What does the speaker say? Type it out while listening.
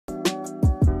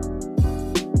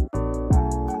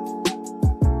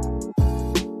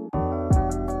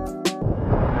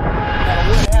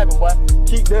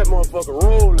keep that motherfucker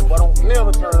rolling, but don't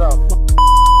never turn it off.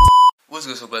 What's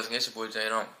good, so blessing? It's your boy Jay,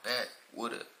 and I'm back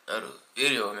with another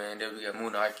video, man. There we got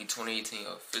Munna Ikee 2018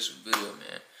 official video,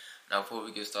 man. Now, before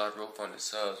we get started, real fun to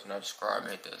subs, subscribe,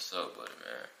 hit that sub button,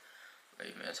 man.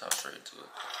 Wait, man, let's hop straight into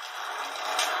it.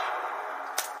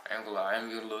 I ain't gonna lie, I am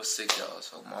getting a little sick, y'all,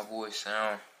 so my voice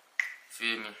sound,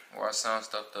 feel me, or I sound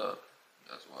stuffed up.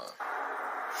 That's why.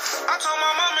 I told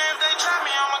my mama if they try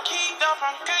me, I'ma keep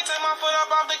dumping. Can't take my foot up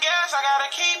off the gas, I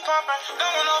gotta keep pumping. Don't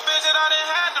want no bitch that I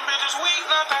didn't have, them bitches weak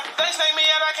nothing. They snake me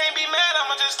out, I can't be mad,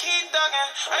 I'ma just keep ducking.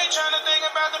 I ain't trying to think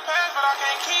about the past, but I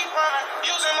can't keep running.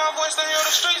 Using my voice to heal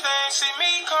the streets, they ain't see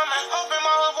me coming. Open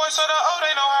my hood voice so the O,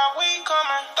 they know how we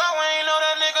coming. Thought we ain't know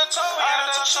that nigga told me. I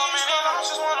done took so many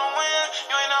losses, wanna win.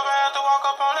 You ain't never had to walk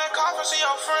up on that coffin, see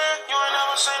your friend. You ain't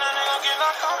never seen a nigga get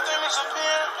knocked off, then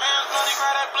disappear. Hands bloody,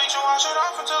 grab that bleach and wash it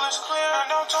off until it's clear. And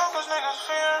don't talk cause niggas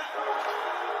fear.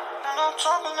 And don't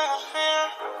talk cause niggas fear.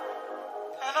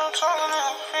 And don't talk cause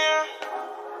niggas fear.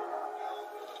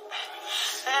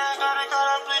 Hands dirty, grab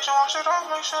that bleach and wash it off,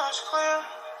 make sure it's clear.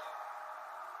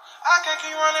 I can't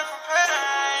keep running from pain.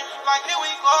 Like here we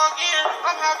go again.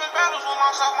 I'm having battles with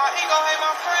myself, my ego hate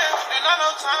my friends. And I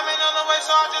know time ain't on the way,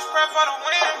 so I just prep for the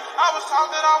win. I was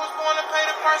taught that I was born to pay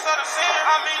the price of the sin.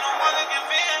 I mean the one to give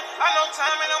in. I know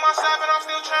time ain't on my side, but I'm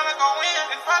still trying to go in.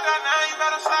 If I die now, you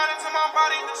better slide into my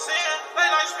body to sin. They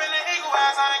like spinning eagle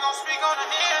ass, I ain't gon' speak on the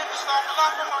end. Start to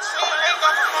lock for my sin. Ain't go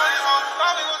for funny hoes.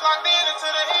 Lonely was locked in until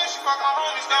the end. She fucked my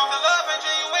homies. If the love ain't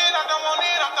genuine, I don't want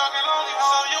it. I'm thugging lonely hoes.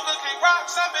 So you can kick rock,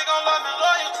 some big on love and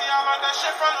loyalty. I learned that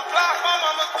shit from the block. My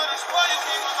mama couldn't spoil you.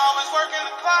 She was always working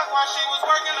the clock. While she was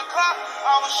working the clock,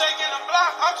 I was shaking the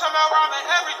block. I'm talking about robbing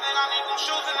everything. I need them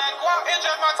shoes and that guap. It's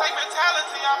just my type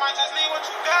mentality. I might just need what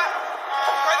you got.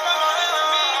 Pray for my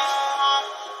enemies.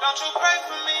 Don't you pray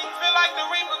for me. Feel like the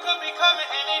reaper could be coming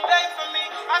any day for me.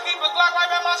 I keep a Glock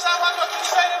right by my side. Watch what you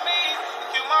say to me.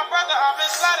 You my brother, I've been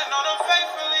sliding on them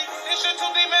faithfully. This shit too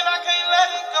deep, man, I can't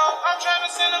let it go. I'm trying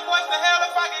to send a voice to hell.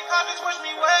 If I get caught, just wish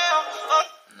me well.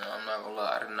 No, I'm not gonna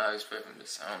lie, I did not expect him to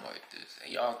sound like this.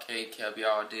 And y'all can't cap,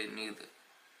 y'all didn't either.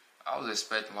 I was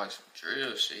expecting like some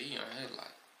drill shit. He on his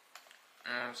like,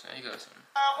 you know what I'm saying? He got some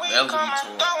melody to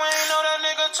him. Thought we ain't know that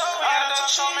nigga told me. I done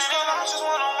took so many losses,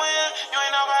 wanna win. You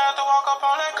ain't never had to walk up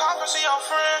on that coffin, see your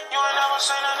friend. You ain't never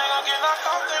seen a nigga get knocked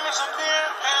off, then disappear.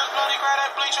 Hands bloody, grab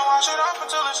that bleach and wash it off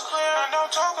until it's clear. And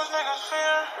don't talk cause niggas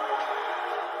fear.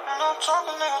 And don't talk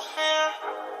cause niggas fear.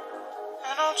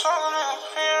 And don't talk cause niggas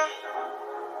fear.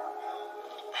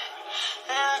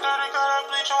 Hands dirty, grab that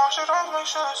bleach and wash it off, make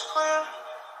sure it's clear.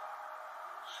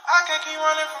 I can't keep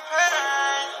running from pain.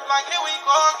 Like here we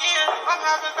go again. I'm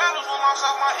having battles with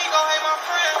myself, my ego hate my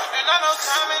friends. And I know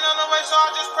time ain't on the way, so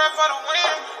I just prep for the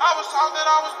win. I was taught that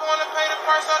I was born to pay the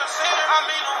price of the sin. I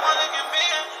mean the one to give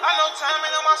in. I know time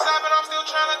ain't on my side, but I'm still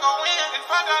trying to go in. If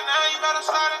I die now, you better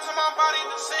slide into my body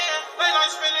to sin. They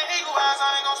like spinning eagle ass,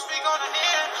 I ain't gon' speak on the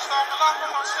end. Start to lock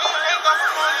for my sin. Ain't go for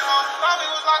funny hoes. Lonely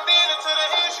was locked in until the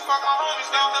end. She fucked my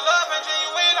homies. If the love ain't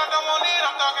genuine, I don't want it.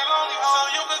 I'm thugging lonely hoes. So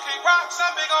you can kick rock,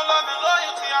 some big on love and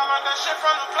loyalty. I learned that shit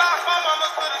from the block. My mama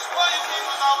couldn't spoil you. She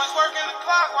was always working the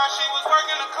clock. While she was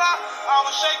working the clock, I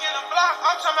was shaking the block.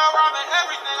 I'm talking about robbing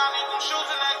everything. I need them shoes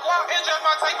and that guap. It's just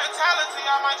my type mentality.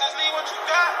 I might just need what you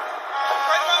got.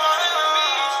 Pray for my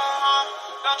enemies.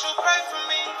 Don't you pray for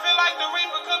me. Feel like the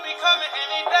reaper could be coming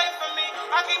any day for me.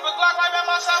 I keep a Glock right by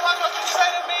my side. Watch what you say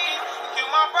to me. You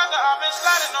my brother, I've been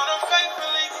sliding on them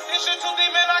faithfully. This shit too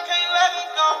deep, man, I can't let it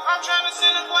go. I'm trying to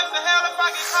send a voice to hell. If I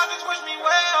get caught, just wish me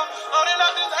well. Loaded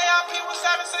up this AIP with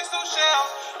 7.62 shells.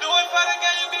 Do it for the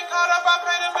game, you get caught up, I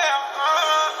pay the bill.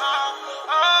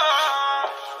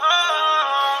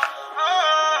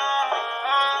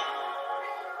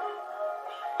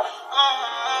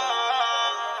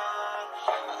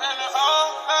 And the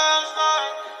old last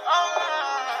night.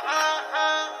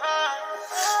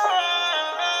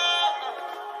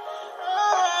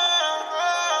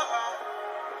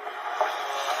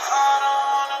 I don't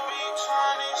wanna be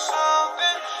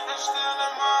 20-something. It's still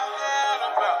in my head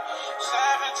about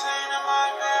 17 in my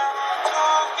bedroom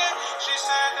talking. She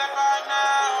said that by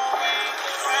now we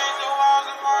paint the walls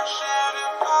of our shared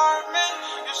apartment.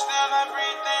 You're still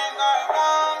everything I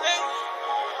wanted.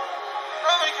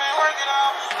 No, we can't work it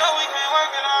out. No, we can't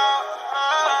work it out.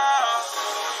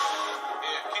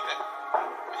 Yeah, keep that.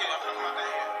 Yeah, I'm talking about that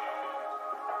here.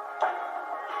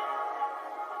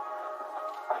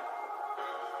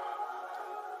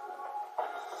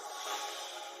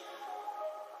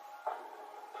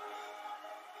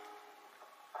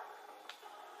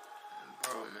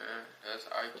 Bro, man, that's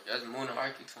Ikee. That's Munna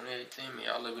Ikee 2018, man.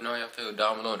 Y'all let me know how y'all feel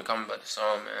down below in the comment about the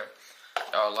song, man.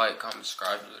 Y'all like, comment,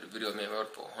 subscribe to the video, man. We're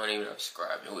for 100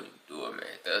 subscribe, man. What are you doing,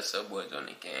 man? That's up, boys on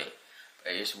the game.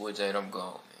 Hey, it's your boy Jane. I'm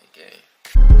gone, man. Gang.